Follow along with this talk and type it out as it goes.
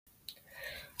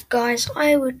Guys,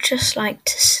 I would just like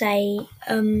to say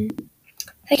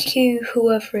thank you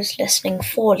whoever is listening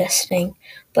for listening.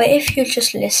 But if you're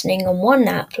just listening on one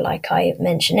app, like I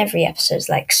mention every episode,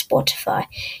 like Spotify,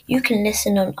 you can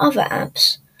listen on other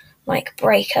apps like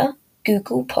Breaker,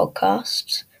 Google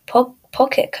Podcasts,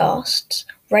 Pocket Casts,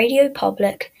 Radio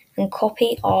Public, and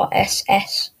Copy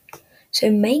RSS. So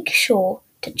make sure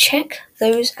to check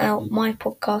those out, my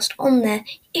podcast on there,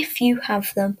 if you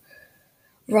have them.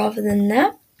 Rather than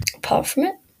that, apart from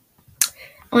it,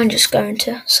 I'm just going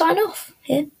to sign off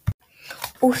here.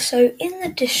 Also, in the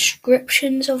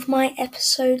descriptions of my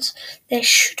episodes, there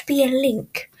should be a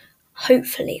link.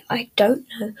 Hopefully, I don't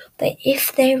know, but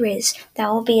if there is, there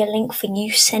will be a link for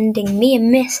you sending me a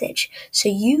message so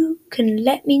you can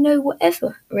let me know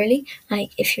whatever, really,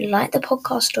 like if you like the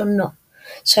podcast or not.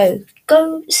 So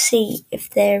go see if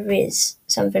there is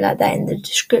something like that in the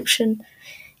description.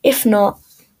 If not,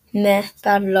 meh,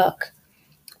 bad luck.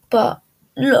 But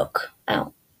look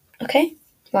out, okay?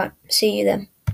 Right, see you then.